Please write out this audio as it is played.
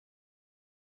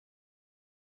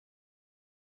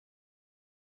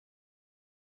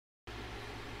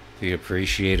The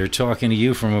Appreciator talking to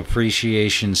you from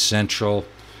Appreciation Central.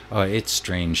 It's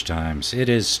strange times. It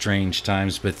is strange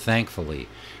times, but thankfully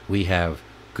we have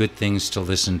good things to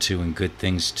listen to and good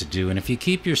things to do. And if you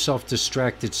keep yourself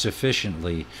distracted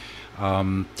sufficiently,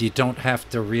 you don't have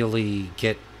to really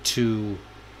get too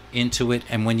into it.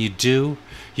 And when you do,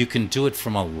 you can do it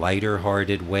from a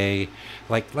lighter-hearted way,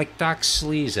 like Doc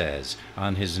Sleaze has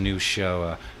on his new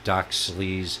show, Doc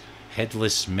Sleaze,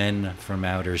 Headless Men from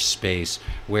Outer Space,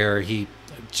 where he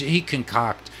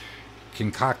concocted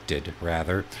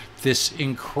rather this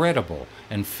incredible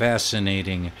and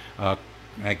fascinating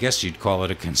I guess you'd call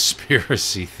it a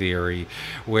conspiracy theory,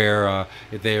 where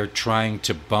they're trying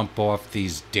to bump off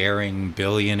these daring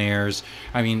billionaires.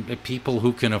 I mean, people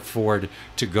who can afford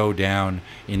to go down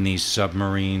in these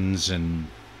submarines. And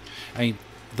I mean,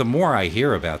 the more I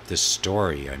hear about this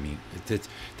story, I mean,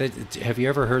 have you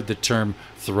ever heard the term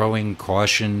throwing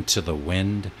caution to the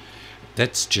wind?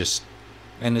 That's just,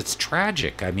 and it's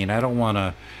tragic. I mean, I don't want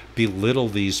to belittle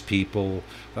these people.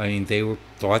 I mean,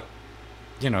 thought,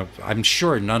 I'm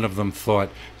sure none of them thought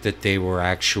that they were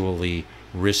actually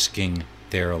risking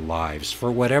their lives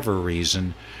for whatever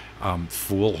reason.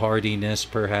 Foolhardiness,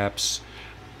 perhaps.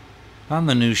 On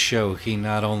the new show, he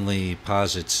not only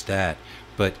posits that,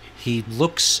 but he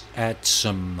looks at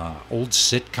some old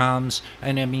sitcoms.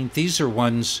 And I mean, these are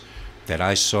ones that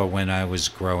I saw when I was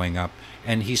growing up.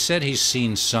 And he said he's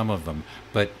seen some of them,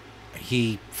 but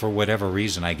he, for whatever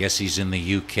reason, I guess he's in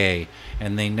the UK,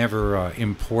 and they never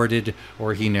imported,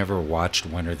 or he never watched,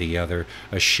 one or the other,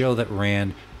 a show that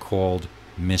ran called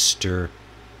Mr.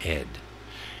 Ed.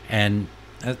 And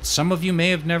some of you may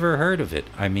have never heard of it.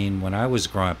 I mean, when I was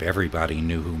growing up, everybody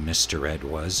knew who Mr. Ed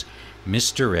was.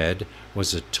 Mr. Ed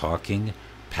was a talking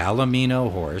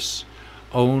Palomino horse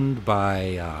owned by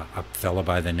a fellow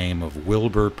by the name of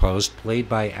Wilbur Post, played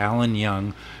by Alan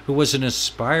Young, who was an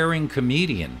aspiring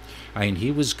comedian. I mean,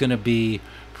 he was going to be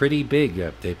pretty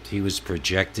big. He was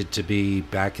projected to be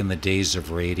back in the days of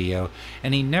radio,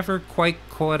 and he never quite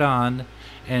caught on.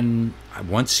 And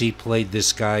once he played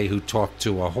this guy who talked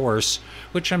to a horse,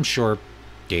 which I'm sure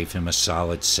gave him a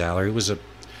solid salary.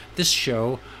 This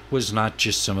show was not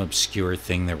just some obscure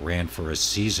thing that ran for a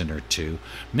season or two.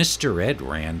 Mr. Ed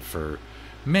ran for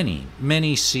many,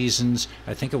 many seasons.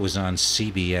 I think it was on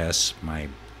CBS. My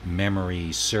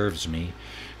memory serves me.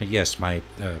 Yes, my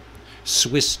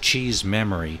Swiss cheese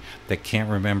memory that can't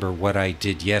remember what I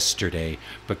did yesterday,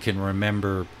 but can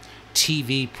remember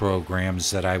TV programs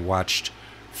that I watched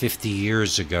 50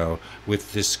 years ago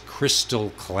with this crystal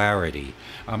clarity.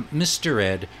 Mr.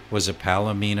 Ed was a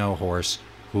Palomino horse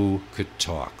who could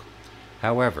talk.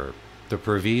 However, the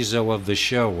proviso of the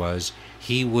show was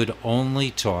he would only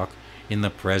talk in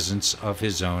the presence of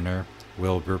his owner,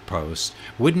 Wilbur Post.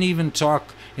 Wouldn't even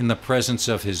talk in the presence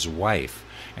of his wife.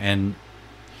 And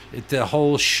the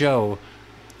whole show,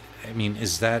 I mean,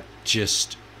 is that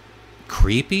just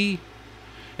creepy?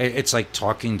 It's like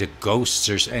talking to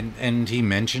ghosts. And he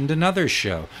mentioned another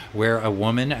show where a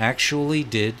woman actually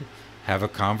did have a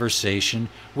conversation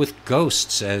with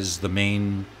ghosts as the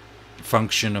main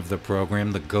function of the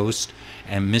program. The Ghost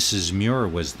and Mrs. Muir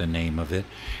was the name of it.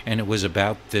 And it was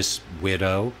about this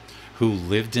widow who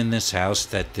lived in this house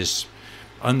that this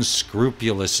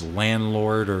unscrupulous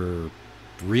landlord or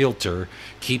realtor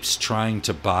keeps trying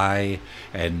to buy,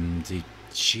 and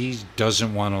she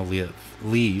doesn't want to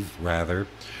leave, rather,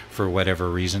 for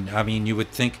whatever reason. I mean, you would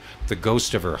think the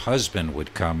ghost of her husband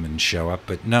would come and show up,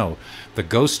 but no, the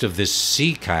ghost of this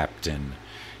sea captain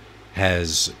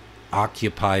has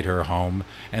occupied her home,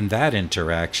 and that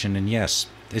interaction, and yes,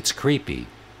 it's creepy.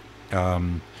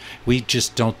 We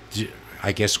just don't,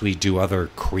 I guess we do other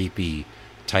creepy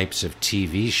types of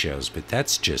TV shows, but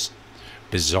that's just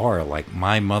bizarre, like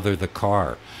My Mother the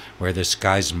Car, where this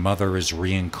guy's mother is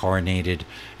reincarnated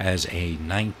as a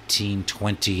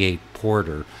 1928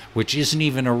 Porter, which isn't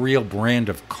even a real brand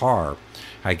of car.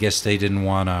 I guess they didn't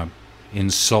want to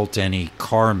insult any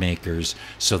car makers,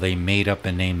 so they made up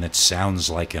a name that sounds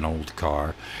like an old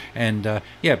car. And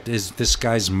this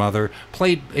guy's mother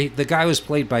the guy was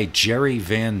played by Jerry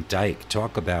Van Dyke.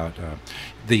 Talk about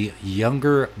the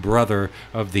younger brother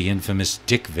of the infamous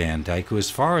Dick Van Dyke, who, as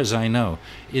far as I know,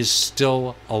 is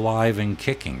still alive and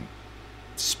kicking.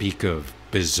 Speak of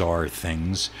bizarre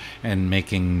things and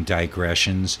making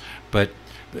digressions, but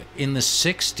in the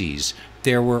 60s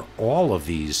there were all of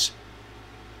these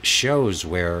shows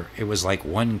where it was like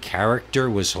one character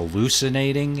was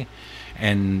hallucinating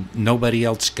and nobody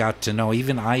else got to know.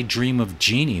 Even I Dream of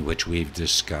Jeannie, which we've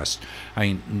discussed, I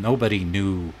mean, nobody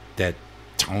knew that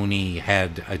Tony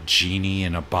had a genie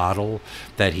in a bottle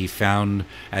that he found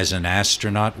as an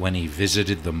astronaut when he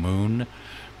visited the moon.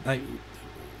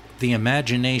 the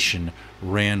imagination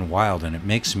ran wild, and it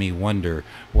makes me wonder,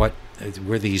 what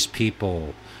were these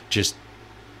people just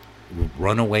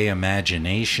runaway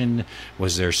imagination?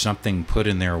 Was there something put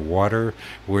in their water?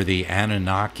 Were the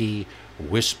Anunnaki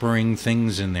whispering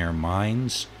things in their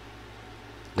minds?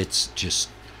 It's just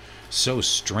so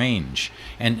strange,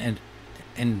 and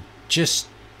just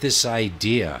this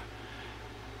idea,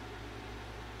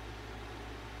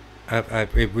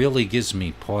 it really gives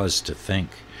me pause to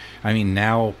think. I mean,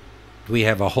 now we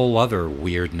have a whole other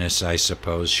weirdness, I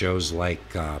suppose, shows like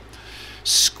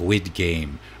Squid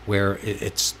Game, where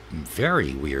it's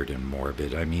very weird and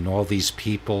morbid. I mean, all these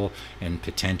people and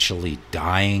potentially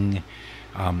dying.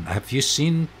 Have you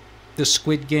seen the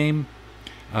Squid Game?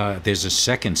 There's a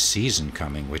second season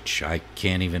coming, which I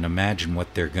can't even imagine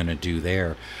what they're going to do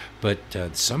there. But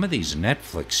some of these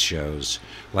Netflix shows,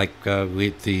 like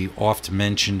with the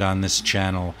oft-mentioned on this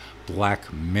channel,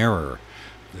 Black Mirror,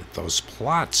 those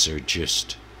plots are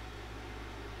just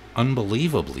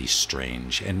unbelievably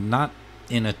strange, and not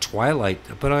in a Twilight,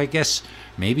 but I guess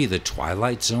maybe the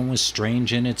Twilight Zone was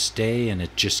strange in its day, and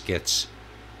it just gets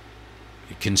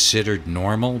considered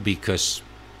normal because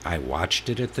I watched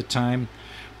it at the time.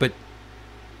 But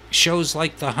shows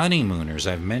like The Honeymooners,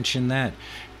 I've mentioned that.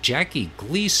 Jackie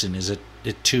Gleason is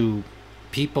to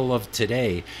people of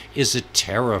today is a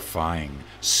terrifying,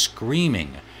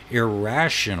 screaming,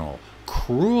 irrational,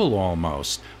 cruel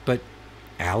almost, but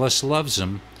Alice loves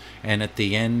him. And at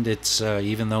the end, it's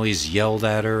even though he's yelled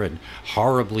at her and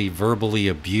horribly verbally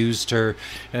abused her,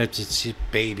 it's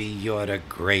baby, you're the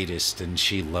greatest, and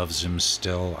she loves him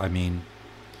still. I mean,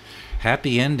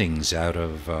 happy endings out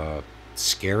of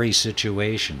scary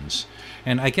situations.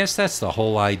 And I guess that's the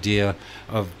whole idea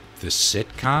of the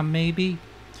sitcom, maybe?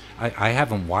 I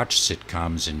haven't watched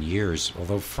sitcoms in years,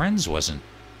 although Friends wasn't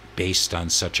based on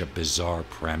such a bizarre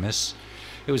premise.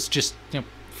 It was just,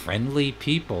 friendly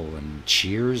people, and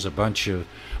Cheers, a bunch of,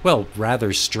 well,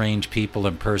 rather strange people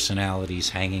and personalities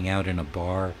hanging out in a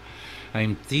bar. I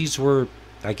mean, these were,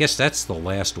 I guess that's the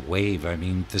last wave. I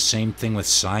mean, the same thing with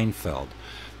Seinfeld,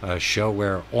 a show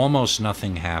where almost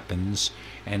nothing happens,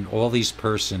 and all these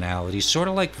personalities, sort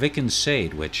of like Vic and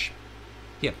Sade, which,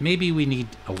 yeah, maybe we need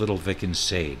a little Vic and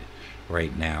Sade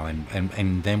right now,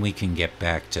 and then we can get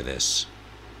back to this.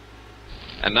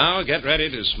 And now get ready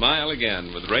to smile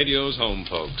again with radio's home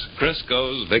folks,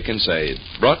 Crisco's Vic and Sade,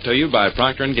 brought to you by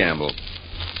Procter & Gamble.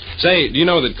 Say, do you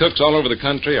know that cooks all over the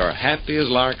country are happy as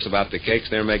larks about the cakes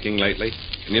they're making lately?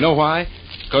 And you know why?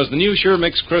 Because the new Sure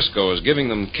Mix Crisco is giving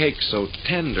them cakes so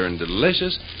tender and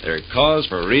delicious, they're cause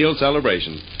for real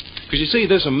celebration. Because you see,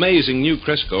 this amazing new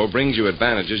Crisco brings you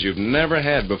advantages you've never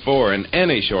had before in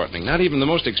any shortening, not even the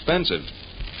most expensive.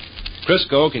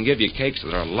 Crisco can give you cakes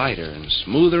that are lighter and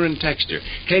smoother in texture,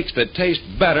 cakes that taste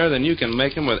better than you can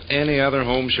make them with any other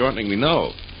home shortening we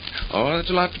know. Oh,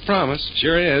 that's a lot to promise.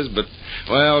 Sure is, but,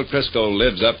 well, Crisco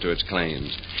lives up to its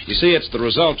claims. You see, it's the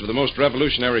result of the most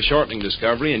revolutionary shortening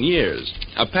discovery in years,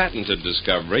 a patented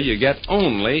discovery you get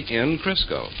only in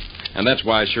Crisco. And that's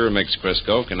why Sure Mix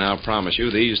Crisco can now promise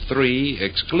you these 3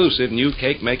 exclusive new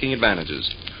cake-making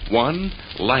advantages. 1,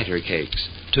 lighter cakes.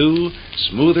 2,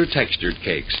 smoother textured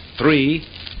cakes. 3,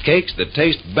 cakes that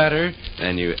taste better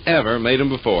than you ever made them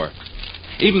before.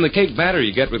 Even the cake batter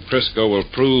you get with Crisco will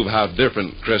prove how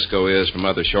different Crisco is from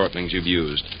other shortenings you've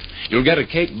used. You'll get a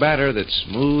cake batter that's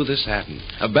smooth as satin,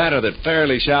 a batter that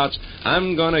fairly shouts,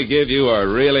 I'm going to give you a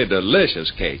really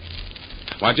delicious cake.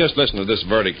 Why, just listen to this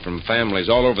verdict from families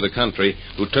all over the country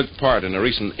who took part in a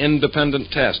recent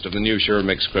independent test of the new Sure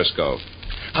Mix Crisco.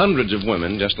 Hundreds of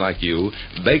women, just like you,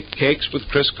 baked cakes with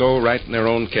Crisco right in their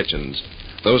own kitchens.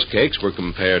 Those cakes were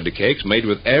compared to cakes made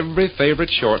with every favorite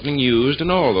shortening used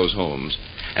in all those homes.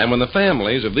 And when the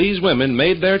families of these women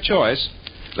made their choice,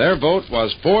 their vote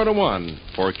was 4-1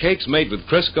 for cakes made with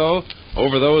Crisco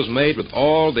over those made with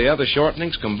all the other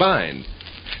shortenings combined.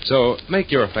 So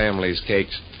make your family's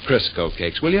cakes Crisco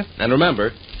cakes, will you? And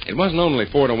remember, it wasn't only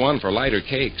 4-1 for lighter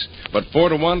cakes, but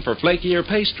 4-1 for flakier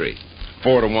pastry.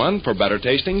 4-1 for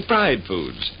better-tasting fried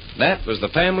foods. That was the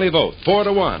family vote,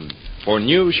 4-1 for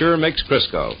new Sure Mix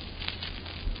Crisco.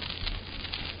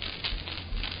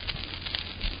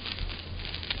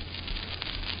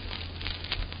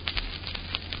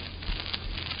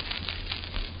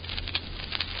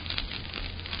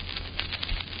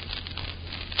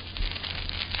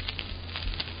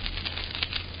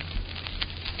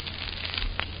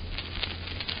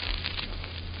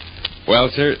 Well,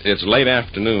 sir, it's late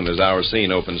afternoon as our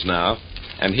scene opens now,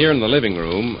 and here in the living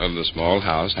room of the small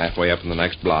house halfway up in the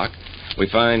next block, we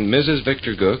find Mrs.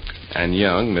 Victor Gook and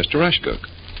young Mr. Rushgook.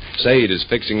 Sade is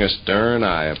fixing a stern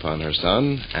eye upon her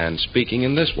son and speaking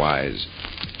in this wise.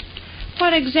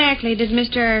 What exactly did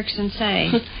Mr. Erickson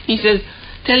say? He says,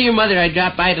 tell your mother I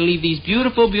dropped by to leave these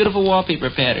beautiful, beautiful wallpaper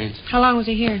patterns. How long was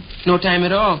he here? No time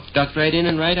at all. Ducked right in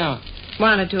and right out.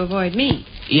 Wanted to avoid me.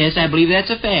 Yes, I believe that's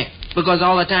a fact. Because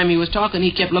all the time he was talking,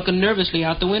 he kept looking nervously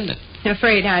out the window.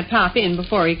 Afraid I'd pop in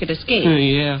before he could escape.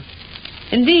 Yeah.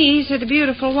 And these are the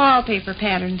beautiful wallpaper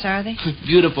patterns, are they?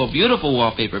 Beautiful, beautiful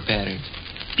wallpaper patterns.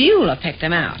 Beulah picked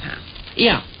them out, huh?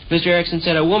 Yeah. Mr. Erickson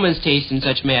said a woman's taste in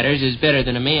such matters is better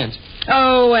than a man's.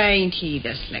 Oh, ain't he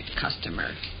the slick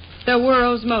customer? The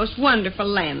world's most wonderful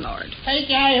landlord. Hey,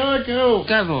 hi-ho,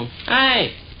 Come home.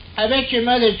 Hi. I bet your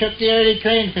mother took the early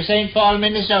train for St. Paul,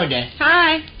 Minnesota.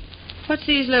 Hi. What's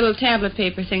these little tablet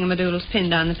paper thingamadoodles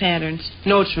pinned on the patterns?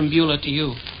 Notes from Beulah to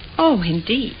you. Oh,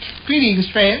 indeed. Greetings,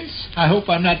 friends. I hope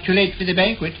I'm not too late for the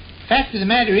banquet. Fact of the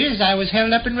matter is, I was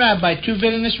held up and robbed by two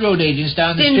villainous road agents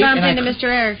down the Didn't street. bump into Mr.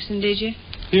 Erickson, did you?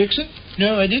 Erickson?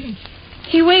 No, I didn't.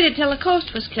 He waited till the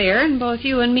coast was clear and both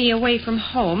you and me away from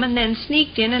home and then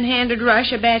sneaked in and handed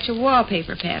Rush a batch of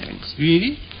wallpaper patterns.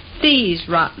 Really? These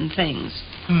rotten things.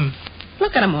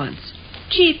 Look at 'em once.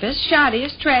 Cheapest,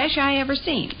 shoddiest trash I ever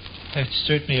seen. That's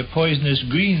certainly a poisonous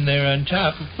green there on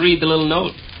top. Read the little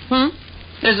note.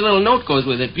 There's a little note goes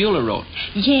with it Beulah wrote.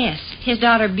 Yes, his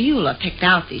daughter Beulah picked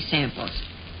out these samples.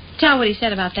 Tell what he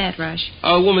said about that, Rush.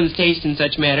 A woman's taste in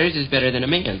such matters is better than a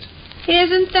man's.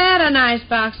 Isn't that a nice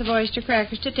box of oyster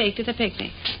crackers to take to the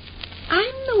picnic?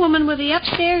 I'm the woman with the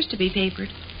upstairs to be papered.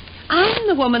 I'm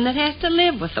the woman that has to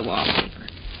live with the wallpaper.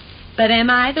 But am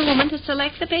I the woman to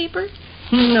select the paper?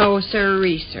 No,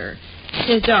 sirree, sir.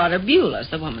 His daughter Beulah's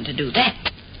the woman to do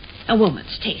that. A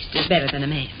woman's taste is better than a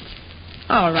man's.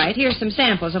 All right, here's some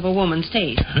samples of a woman's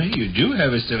taste. You do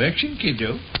have a selection,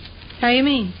 kiddo. How you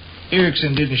mean?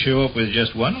 Erickson didn't show up with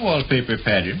just one wallpaper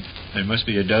pattern. There must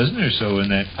be a dozen or so in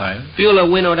that pile. Beulah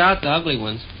winnowed out the ugly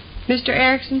ones. Mr.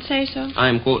 Erickson say so?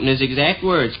 I'm quoting his exact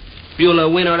words. Beulah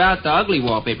winnowed out the ugly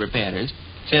wallpaper patterns.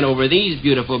 Sent over these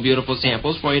beautiful, beautiful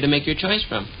samples for you to make your choice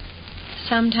from.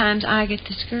 Sometimes I get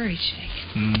discouraged,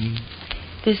 Vic.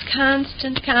 This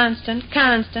constant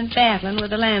battling with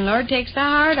the landlord takes the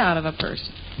heart out of a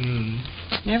person.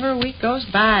 Never a week goes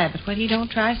by but what he don't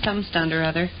try some stunt or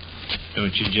other.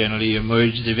 Don't you generally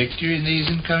emerge the victor in these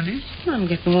encounters? I'm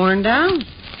getting worn down.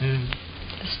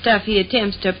 The stuff he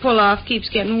attempts to pull off keeps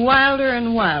getting wilder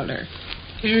and wilder.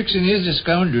 Erickson is a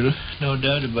scoundrel, no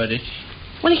doubt about it.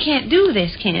 Well, he can't do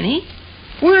this, can he?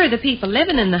 We're the people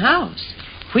living in the house.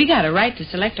 We got a right to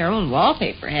select our own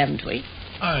wallpaper, haven't we?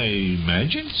 I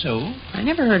imagine so. I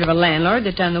never heard of a landlord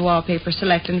that done the wallpaper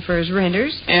selecting for his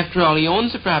renters. After all, he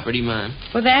owns the property, Mom.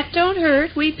 Well, that don't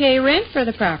hurt. We pay rent for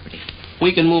the property.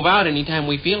 We can move out any time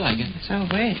we feel like it. So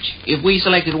which? If we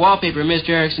selected wallpaper Mr.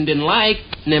 Erickson didn't like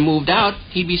and then moved out,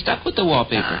 he'd be stuck with the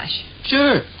wallpaper. Gosh.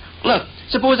 Sure. Look,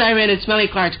 suppose I rented Smelly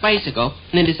Clark's bicycle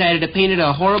and then decided to paint it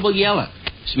a horrible yellow.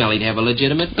 Smelly'd have a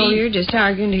legitimate fee. Oh, you're just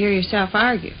arguing to hear yourself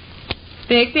argue.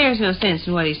 Vic, there's no sense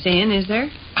in what he's saying, is there?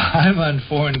 I'm on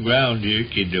foreign ground here,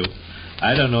 kiddo.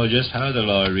 I don't know just how the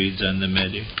law reads on the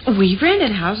matter. We've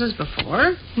rented houses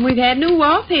before. We've had new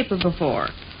wallpaper before.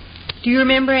 Do you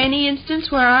remember any instance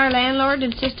where our landlord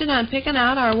insisted on picking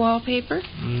out our wallpaper?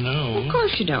 No. Of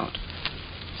course you don't.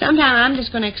 Sometime I'm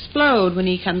just going to explode when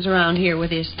he comes around here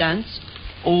with his stunts.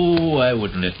 Oh, I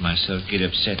wouldn't let myself get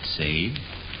upset, Sade.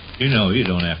 You know you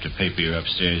don't have to paper your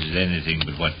upstairs with anything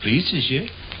but what pleases you.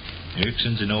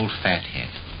 Erickson's an old fathead.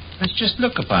 Let's just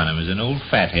look upon him as an old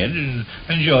fathead and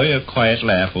enjoy a quiet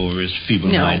laugh over his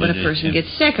feeble-minded... No, but a person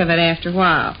gets sick of it after a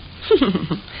while.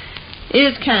 It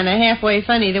is kind of halfway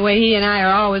funny the way he and I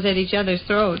are always at each other's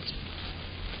throats.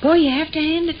 Boy, you have to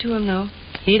hand it to him, though.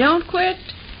 He don't quit.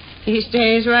 He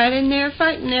stays right in there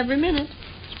fighting every minute.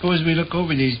 Suppose we look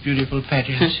over these beautiful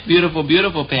patterns. Beautiful,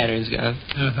 beautiful patterns, Gus.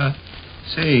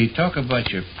 Say, talk about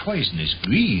your poisonous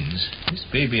greens. This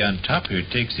baby on top here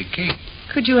takes the cake.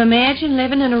 Could you imagine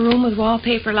living in a room with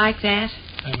wallpaper like that?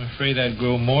 I'm afraid I'd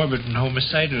grow morbid and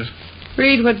homicidal.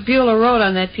 Read what Beulah wrote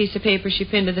on that piece of paper she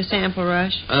pinned to the sample,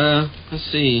 Rush.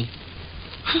 Let's see.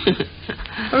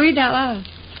 Read out loud.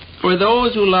 For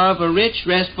those who love a rich,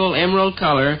 restful emerald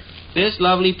color, this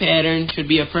lovely pattern should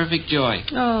be a perfect joy.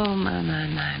 Oh,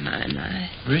 my.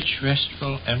 Rich,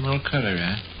 restful emerald color,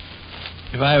 huh?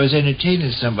 If I was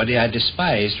entertaining somebody I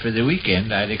despised for the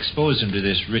weekend, I'd expose him to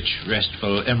this rich,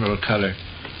 restful emerald color.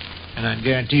 And I'd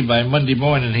guarantee by Monday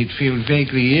morning he'd feel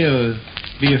vaguely ill,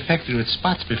 be affected with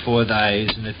spots before the eyes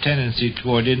and a tendency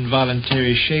toward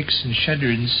involuntary shakes and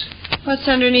shudderings. What's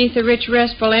underneath the rich,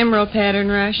 restful emerald pattern,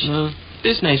 Rush?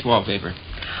 This nice wallpaper.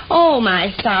 Oh,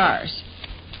 my stars.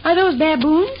 Are those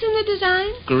baboons in the design?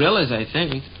 Gorillas, I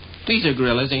think. These are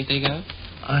gorillas, ain't they, Gov?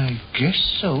 I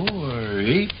guess so, or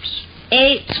apes.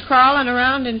 Apes crawling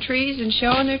around in trees and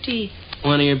showing their teeth.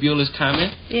 One of your Beulah's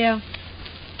comment? Yeah.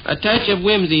 A touch of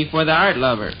whimsy for the art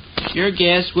lover. Your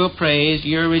guests will praise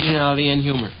your originality and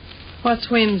humor. What's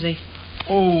whimsy?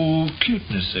 Oh,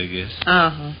 cuteness, I guess.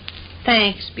 Uh-huh.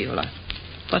 Thanks, Beulah.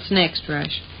 What's next,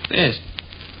 Rush? This.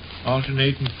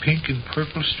 Alternating pink and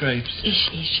purple stripes. Ish,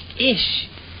 ish, ish.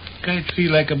 I'd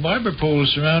feel like a barber pole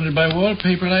surrounded by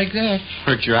wallpaper like that.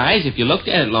 Hurt your eyes if you looked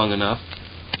at it long enough.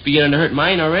 Beginning to hurt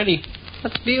mine already.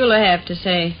 What's Beulah have to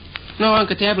say? No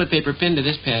Uncle tablet paper pinned to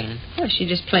this pattern. Well, she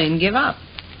just plain give up.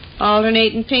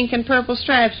 Alternating pink and purple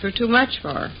stripes were too much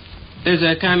for her. There's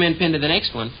a comment pinned to the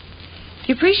next one.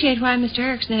 You appreciate why Mr.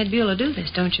 Erickson had Beulah do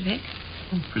this, don't you, Vic?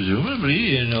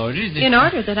 Presumably in order that... In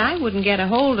order that I wouldn't get a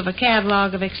hold of a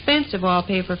catalog of expensive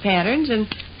wallpaper patterns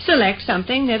and select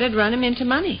something that'd run him into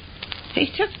money. He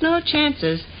took no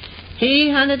chances.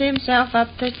 He hunted himself up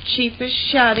the cheapest,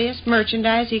 shoddiest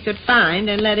merchandise he could find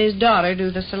and let his daughter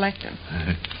do the selecting.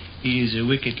 He's a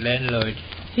wicked landlord.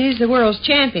 He's the world's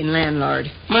champion landlord.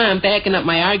 Ma, I'm backing up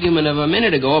my argument of a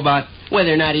minute ago about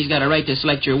whether or not he's got a right to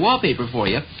select your wallpaper for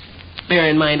you. Bear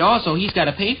in mind also he's got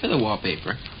to pay for the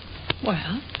wallpaper.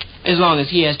 Well? As long as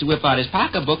he has to whip out his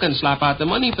pocketbook and slop out the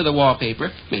money for the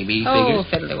wallpaper, maybe he figures... Oh,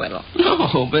 fiddly-whittle.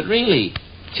 No, but really,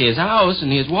 it's his house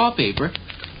and his wallpaper.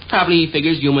 Probably he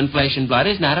figures human flesh and blood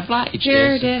is not obliged.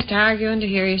 You're Yes. just arguing to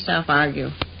hear yourself argue.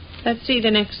 Let's see the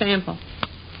next sample.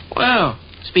 Well,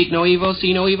 speak no evil,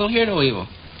 see no evil, hear no evil.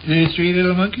 The three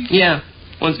little monkeys? Yeah.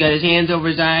 One's got his hands over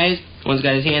his eyes, one's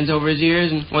got his hands over his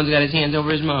ears, and one's got his hands over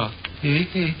his mouth.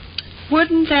 Hey.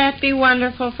 Wouldn't that be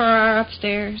wonderful for our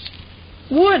upstairs?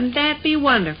 Wouldn't that be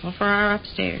wonderful for our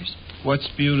upstairs? What's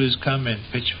Beulah's comment,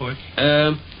 Pitchfork?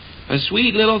 A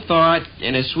sweet little thought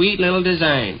and a sweet little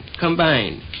design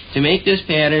combined to make this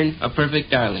pattern a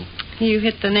perfect darling. You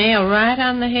hit the nail right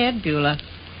on the head, Beulah.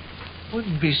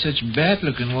 Wouldn't be such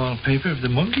bad-looking wallpaper if the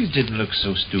monkeys didn't look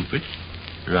so stupid.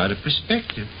 They're out of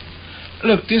perspective.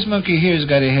 Look, this monkey here's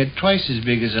got a head twice as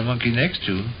big as the monkey next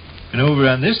to him. And over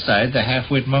on this side, the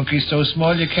half-wit monkey's so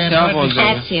small you can't...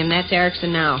 That's him. That's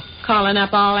Erickson now. Calling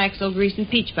up all Axel Grease and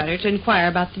Peach Butter to inquire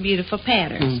about the beautiful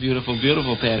patterns. Beautiful,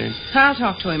 beautiful pattern. I'll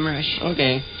talk to him, Rush.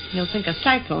 Okay. He'll think a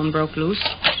cyclone broke loose.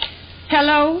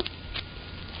 Hello?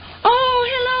 Oh,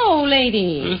 hello,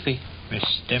 lady. Ruthie. Miss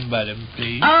Stembottom,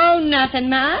 please. Oh, nothing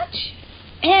much.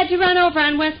 Had to run over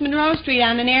on West Monroe Street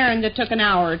on an errand that took an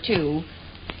hour or two.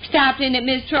 Stopped in at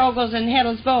Miss Trogel's and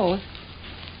Heddle's both.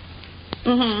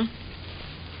 Mm-hmm.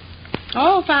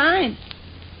 Oh, fine.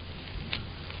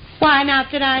 Why, not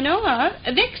that I know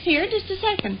of. Vic's here, just a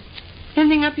second.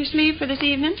 Anything up your sleeve for this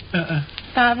evening?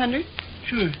 500?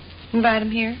 Sure. Invite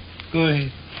him here. Go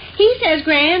ahead. He says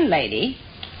grand, lady.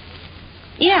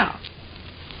 Yeah.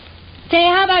 Say,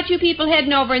 how about you people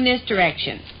heading over in this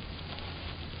direction?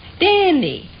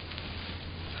 Dandy.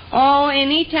 Oh,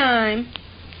 any time.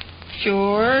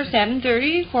 Sure,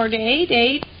 7:30,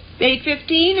 8,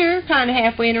 8:15, or kind of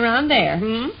halfway and around there,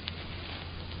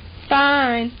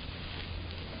 Fine.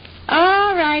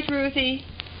 All right, Ruthie.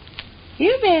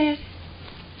 You bet.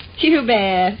 You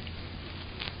bet.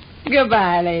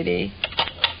 Goodbye, lady.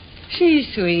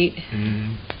 She's sweet.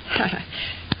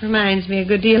 Reminds me a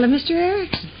good deal of Mr.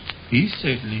 Erickson. He's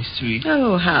certainly sweet.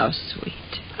 Oh, how sweet.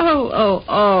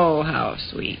 Oh, how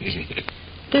sweet.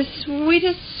 The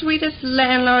sweetest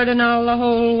landlord in all the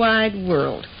whole wide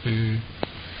world.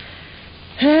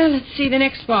 Let's see the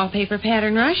next wallpaper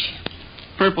pattern, Rush.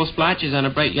 Purple splotches on a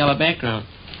bright yellow background.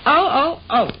 Oh.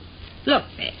 Look,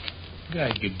 Vic.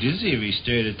 Guy'd get dizzy if he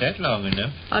stared at that long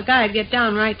enough. A guy'd get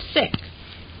downright sick.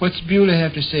 What's Beulah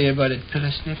have to say about it,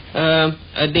 Pillisnip?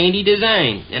 A dainty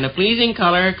design and a pleasing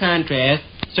color contrast,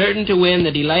 certain to win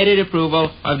the delighted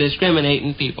approval of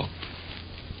discriminating people.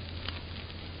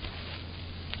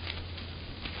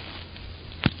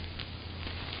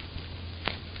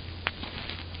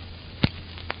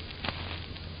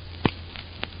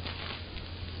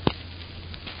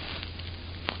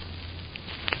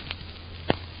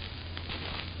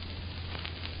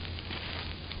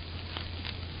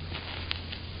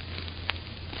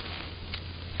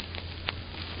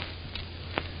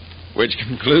 Which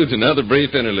concludes another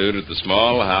brief interlude at the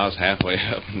small house halfway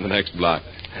up in the next block.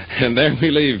 And there we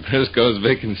leave Crisco's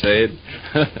Vic and Sade.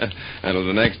 Until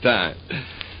the next time.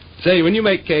 Say, when you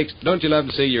make cakes, don't you love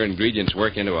to see your ingredients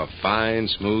work into a fine,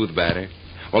 smooth batter?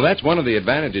 Well, that's one of the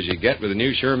advantages you get with the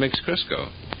new Sure Mix Crisco.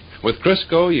 With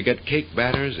Crisco, you get cake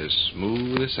batters as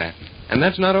smooth as satin. And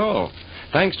that's not all.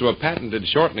 Thanks to a patented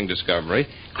shortening discovery,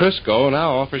 Crisco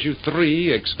now offers you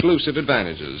 3 exclusive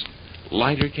advantages.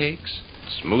 lighter cakes,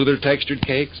 smoother textured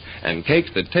cakes, and cakes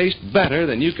that taste better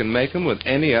than you can make them with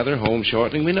any other home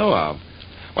shortening we know of.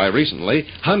 Why, recently,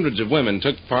 hundreds of women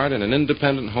took part in an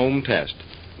independent home test.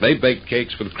 They baked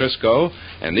cakes with Crisco,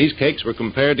 and these cakes were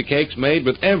compared to cakes made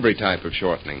with every type of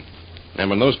shortening. And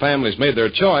when those families made their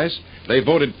choice, they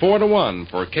voted 4-1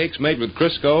 for cakes made with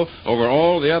Crisco over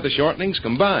all the other shortenings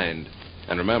combined.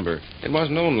 And remember, it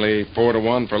wasn't only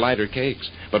 4-1 for lighter cakes,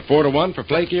 but 4-1 for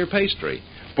flakier pastry,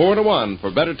 4-1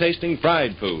 for better-tasting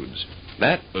fried foods.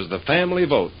 That was the family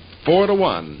vote,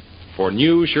 4-1 for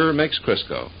new Sure Mix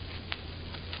Crisco.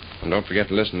 And don't forget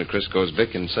to listen to Crisco's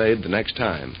Vic and Sade the next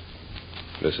time.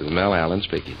 This is Mel Allen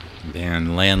speaking.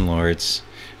 And landlords,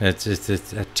 it's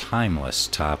a timeless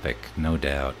topic, no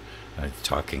doubt.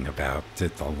 Talking about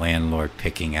the landlord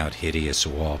picking out hideous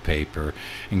wallpaper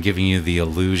and giving you the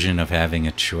illusion of having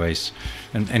a choice.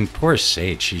 And poor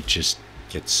Sade, she just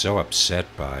gets so upset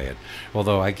by it.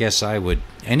 Although I guess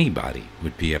anybody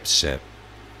would be upset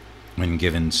when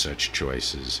given such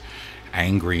choices.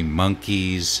 Angry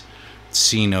monkeys,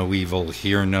 see no evil,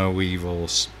 hear no evil,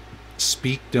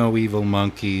 speak no evil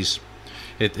monkeys.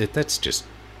 That's just,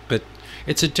 but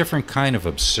it's a different kind of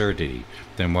absurdity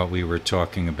than what we were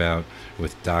talking about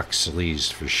with Doc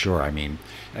Sleaze, for sure. I mean,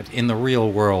 in the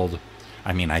real world,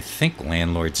 I think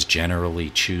landlords generally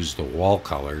choose the wall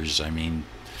colors. I mean,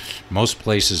 most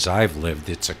places I've lived,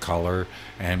 it's a color,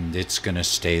 and it's going to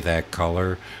stay that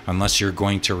color unless you're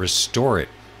going to restore it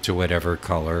to whatever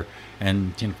color.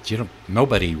 And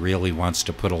nobody really wants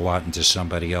to put a lot into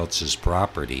somebody else's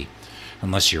property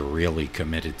unless you're really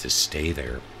committed to stay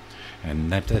there.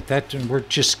 And that we're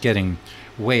just getting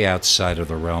way outside of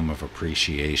the realm of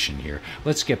appreciation here.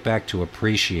 Let's get back to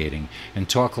appreciating and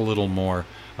talk a little more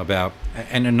about,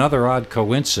 and another odd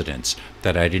coincidence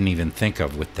that I didn't even think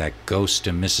of with that Ghost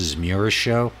and Mrs. Muir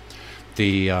show.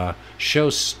 The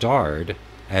show starred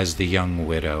as the young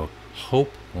widow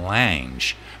Hope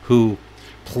Lange, who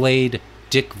played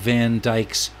Dick Van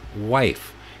Dyke's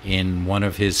wife in one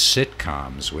of his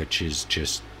sitcoms, which is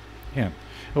just,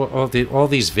 all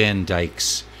these Van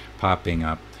Dykes popping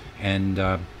up. And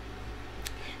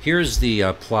here's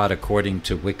the plot according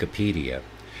to Wikipedia.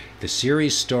 The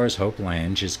series stars Hope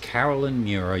Lange as Carolyn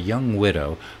Muir, a young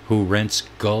widow who rents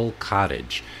Gull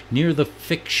Cottage near the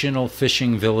fictional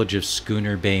fishing village of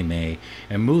Schooner Bay, May,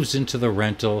 and moves into the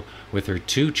rental with her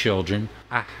 2 children,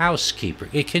 a housekeeper.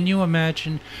 Can you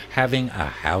imagine having a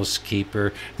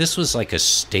housekeeper? This was like a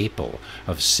staple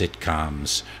of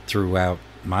sitcoms throughout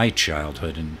my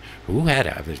childhood. And who had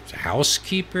a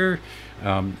housekeeper?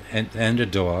 And a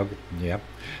dog. Yep.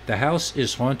 The house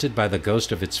is haunted by the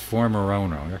ghost of its former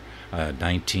owner,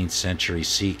 19th century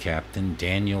sea captain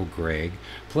Daniel Gregg,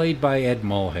 played by Ed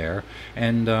Mulhare,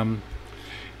 and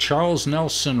Charles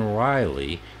Nelson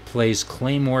Riley plays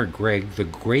Claymore Gregg, the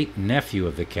great nephew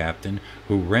of the captain,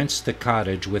 who rents the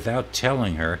cottage without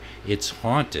telling her it's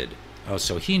haunted. Oh,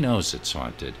 so he knows it's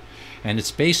haunted. And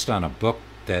it's based on a book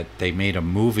that they made a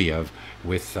movie of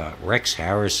with Rex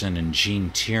Harrison and Gene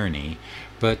Tierney,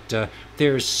 but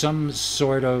there's some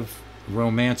sort of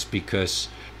romance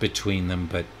between them,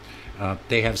 but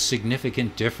they have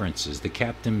significant differences. The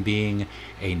captain being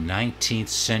a 19th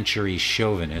century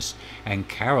chauvinist, and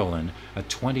Carolyn a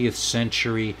 20th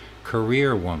century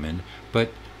career woman,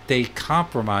 but they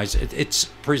compromise. It's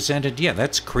presented,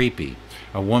 that's creepy.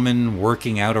 A woman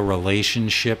working out a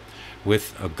relationship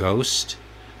with a ghost.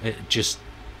 Just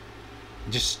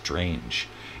strange.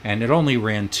 And it only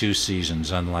ran 2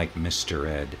 seasons, unlike Mr.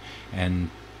 Ed. And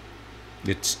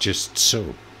it's just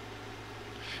so,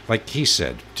 like he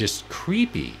said, just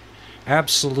creepy.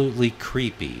 Absolutely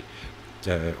creepy.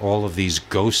 All of these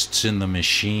ghosts in the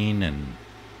machine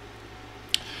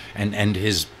and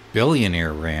his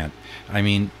billionaire rant. I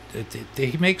mean,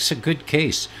 he makes a good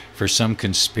case for some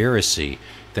conspiracy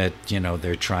that,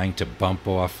 they're trying to bump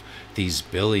off these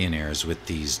billionaires with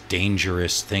these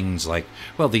dangerous things like,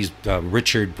 these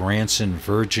Richard Branson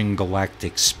Virgin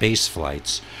Galactic space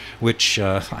flights, which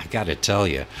I gotta tell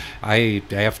you,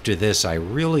 after this, I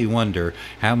really wonder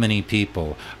how many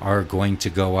people are going to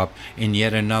go up in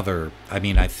yet another.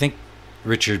 I think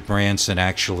Richard Branson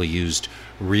actually used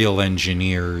real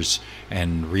engineers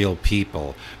and real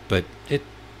people, but it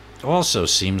also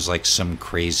seems like some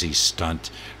crazy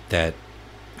stunt that,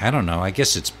 I don't know, I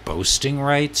guess it's boasting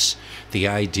rights. The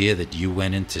idea that you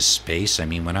went into space.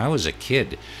 When I was a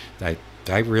kid, I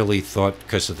really thought,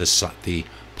 because of the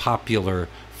popular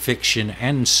fiction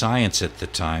and science at the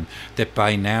time, that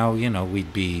by now,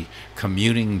 we'd be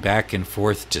commuting back and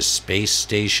forth to space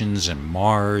stations and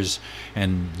Mars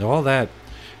and all that.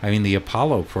 I mean, the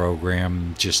Apollo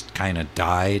program just kind of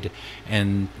died,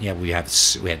 and yeah, we had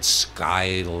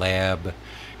Skylab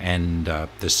and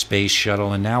the space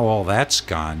shuttle, and now all that's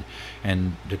gone.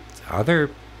 And are there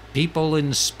people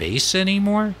in space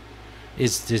anymore?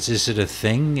 Is it a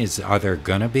thing? Are there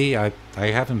gonna be? I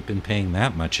haven't been paying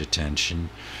that much attention.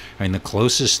 I mean, the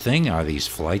closest thing are these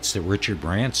flights that Richard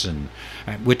Branson,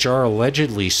 which are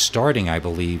allegedly starting, I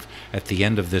believe, at the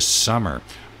end of this summer,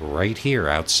 right here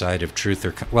outside of Truth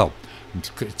or... Well,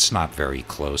 it's not very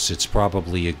close. It's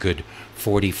probably a good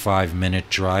 45-minute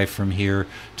drive from here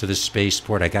to the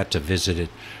spaceport. I got to visit it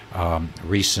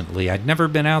recently. I'd never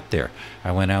been out there.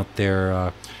 I went out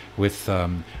there with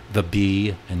the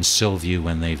Bee and Sylvia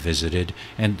when they visited,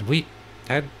 and we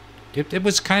had... It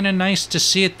was kind of nice to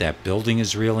see it. That building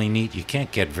is really neat. You can't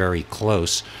get very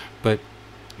close,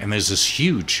 and there's this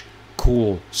huge,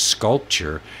 cool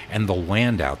sculpture, and the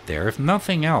land out there. If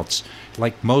nothing else,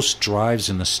 like most drives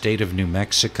in the state of New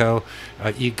Mexico,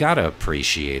 you gotta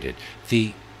appreciate it.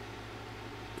 The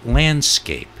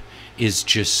landscape is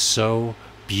just so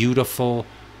beautiful,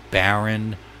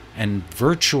 barren, and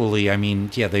virtually, I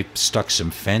mean, yeah, they stuck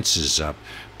some fences up,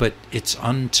 but it's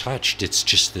untouched. It's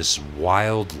just this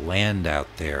wild land out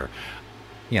there.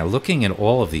 Yeah, looking at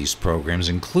all of these programs,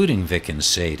 including Vic and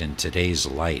Sade in today's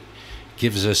light,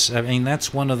 gives us, I mean,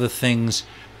 that's one of the things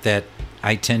that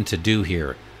I tend to do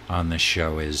here on the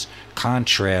show, is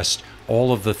contrast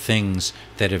all of the things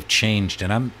that have changed.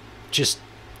 And I'm just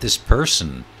this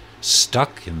person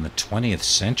stuck in the 20th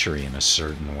century in a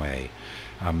certain way.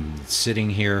 I'm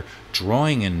sitting here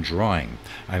drawing and drawing.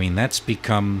 I mean, that's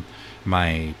become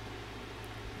my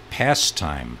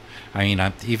pastime. I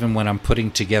mean, even when I'm putting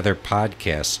together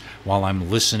podcasts, while I'm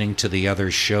listening to the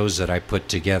other shows that I put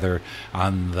together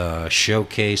on the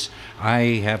showcase,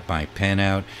 I have my pen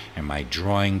out and my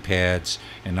drawing pads,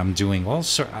 and I'm doing all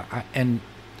sorts. And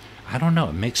I don't know,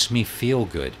 it makes me feel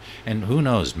good. And who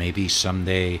knows, maybe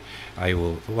someday I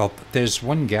will... Well, there's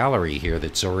one gallery here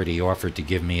that's already offered to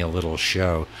give me a little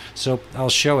show, so I'll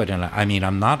show it. And I mean,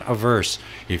 I'm not averse.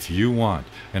 If you want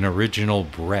an original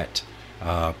Bret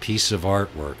piece of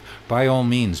artwork, by all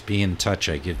means, be in touch.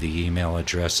 I give the email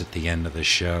address at the end of the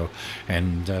show.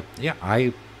 And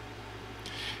yeah,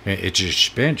 it's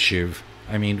expensive.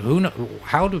 I mean,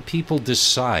 how do people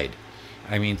decide?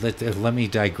 I mean, let me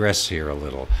digress here a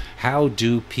little. How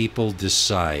do people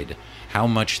decide how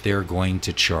much they're going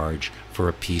to charge for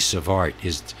a piece of art?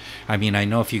 I mean, I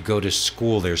know if you go to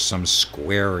school, there's some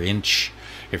square inch,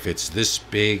 if it's this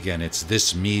big and it's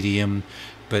this medium,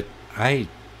 but I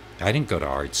didn't go to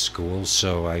art school,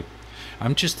 so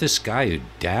I'm just this guy who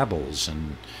dabbles,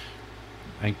 and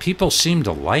people seem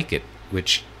to like it,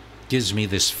 which gives me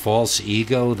this false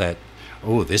ego that,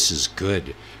 oh, this is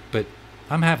good, but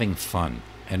I'm having fun.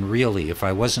 And really, if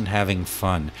I wasn't having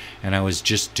fun and I was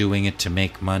just doing it to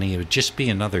make money, it would just be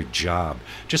another job,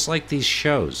 just like these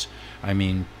shows. I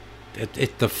mean,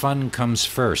 the fun comes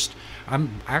first.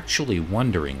 I'm actually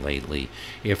wondering lately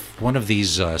if one of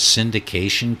these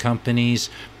syndication companies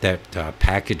that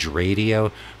package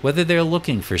radio, whether they're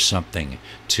looking for something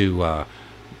to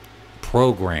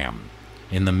program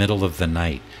in the middle of the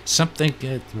night.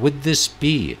 Something, would this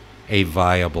be a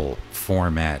viable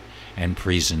format and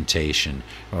presentation,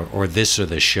 or this or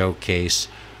the showcase?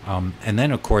 And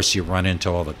then, of course, you run into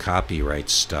all the copyright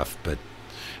stuff, but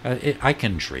I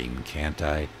can dream, can't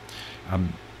I?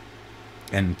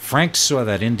 And Frank saw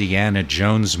that Indiana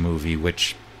Jones movie,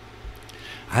 which,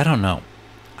 I don't know,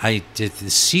 I did the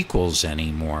sequels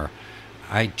anymore.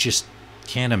 I just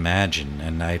can't imagine,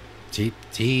 and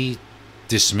he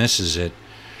dismisses it.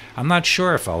 I'm not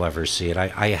sure if I'll ever see it.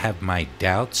 I have my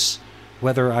doubts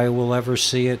whether I will ever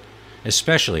see it,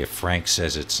 especially if Frank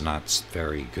says it's not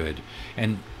very good.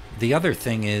 And the other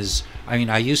thing is, I mean,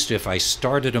 I used to, if I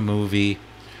started a movie,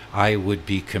 I would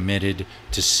be committed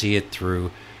to see it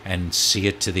through and see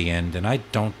it to the end, and I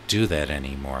don't do that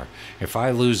anymore. If I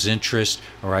lose interest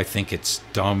or I think it's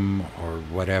dumb or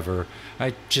whatever,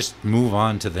 I just move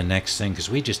on to the next thing, because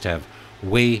we just have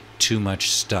way too much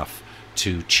stuff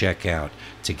to check out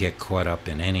to get caught up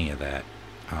in any of that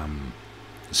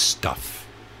stuff.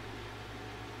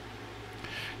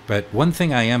 But one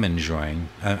thing I am enjoying,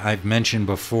 I've mentioned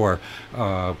before,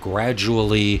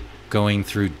 gradually going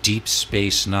through Deep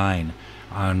Space Nine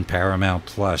on Paramount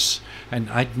Plus, and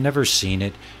I'd never seen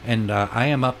it, and I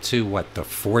am up to the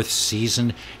 4th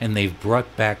season, and they've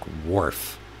brought back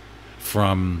Worf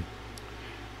from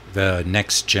the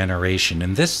Next Generation,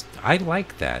 and this, I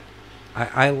like that.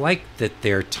 I like that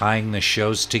they're tying the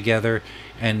shows together,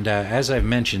 and as I've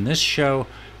mentioned, this show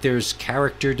there's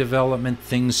character development,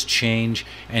 things change,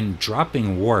 and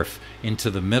dropping Worf into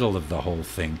the middle of the whole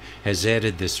thing has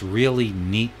added this really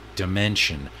neat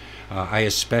dimension. I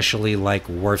especially like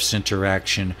Worf's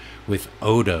interaction with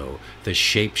Odo, the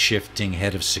shape-shifting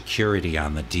head of security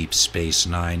on the Deep Space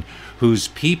Nine, whose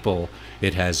people,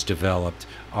 it has developed,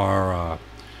 are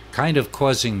kind of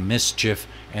causing mischief,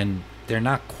 and they're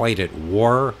not quite at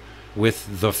war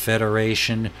with the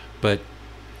Federation, but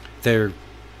they're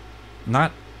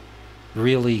not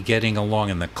really getting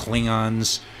along. And the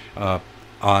Klingons,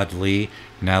 oddly,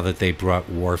 now that they brought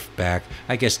Worf back,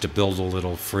 I guess to build a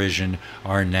little frisson,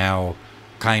 are now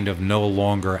kind of no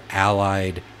longer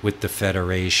allied with the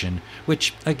Federation,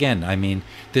 which, again, I mean,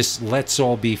 this let's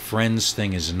all be friends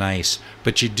thing is nice,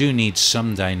 but you do need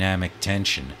some dynamic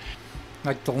tension.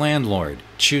 Like the landlord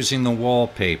choosing the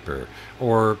wallpaper,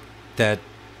 or that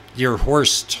your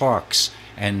horse talks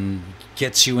and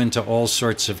gets you into all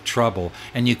sorts of trouble,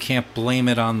 and you can't blame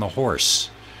it on the horse.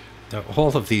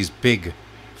 All of these big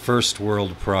first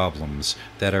world problems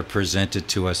that are presented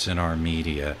to us in our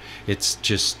media, it's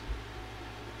just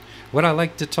what I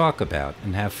like to talk about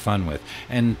and have fun with.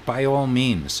 And by all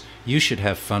means, you should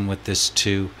have fun with this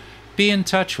too. Be in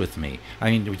touch with me.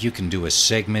 I mean, you can do a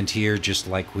segment here just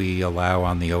like we allow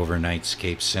on the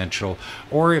Overnightscape Central,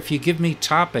 or if you give me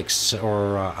topics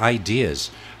or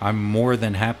ideas, I'm more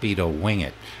than happy to wing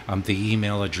it. The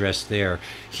email address here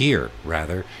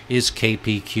is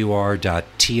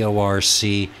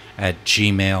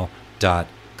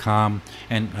kpqr.torc@gmail.com.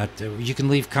 And you can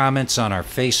leave comments on our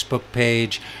Facebook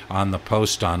page, on the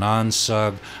post on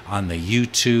OnSug, on the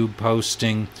YouTube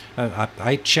posting.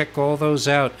 I check all those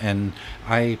out, and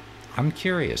I'm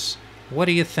curious. What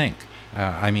do you think?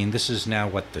 I mean, this is now,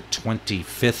 the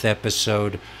 25th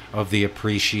episode of The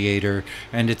Appreciator,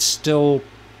 and it's still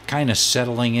kind of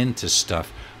settling into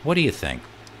stuff. What do you think?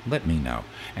 Let me know.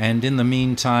 And in the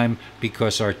meantime,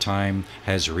 because our time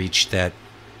has reached that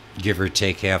give or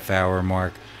take half-hour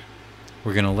mark,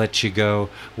 we're going to let you go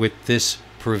with this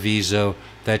proviso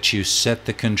that you set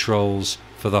the controls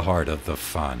for the heart of the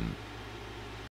fun.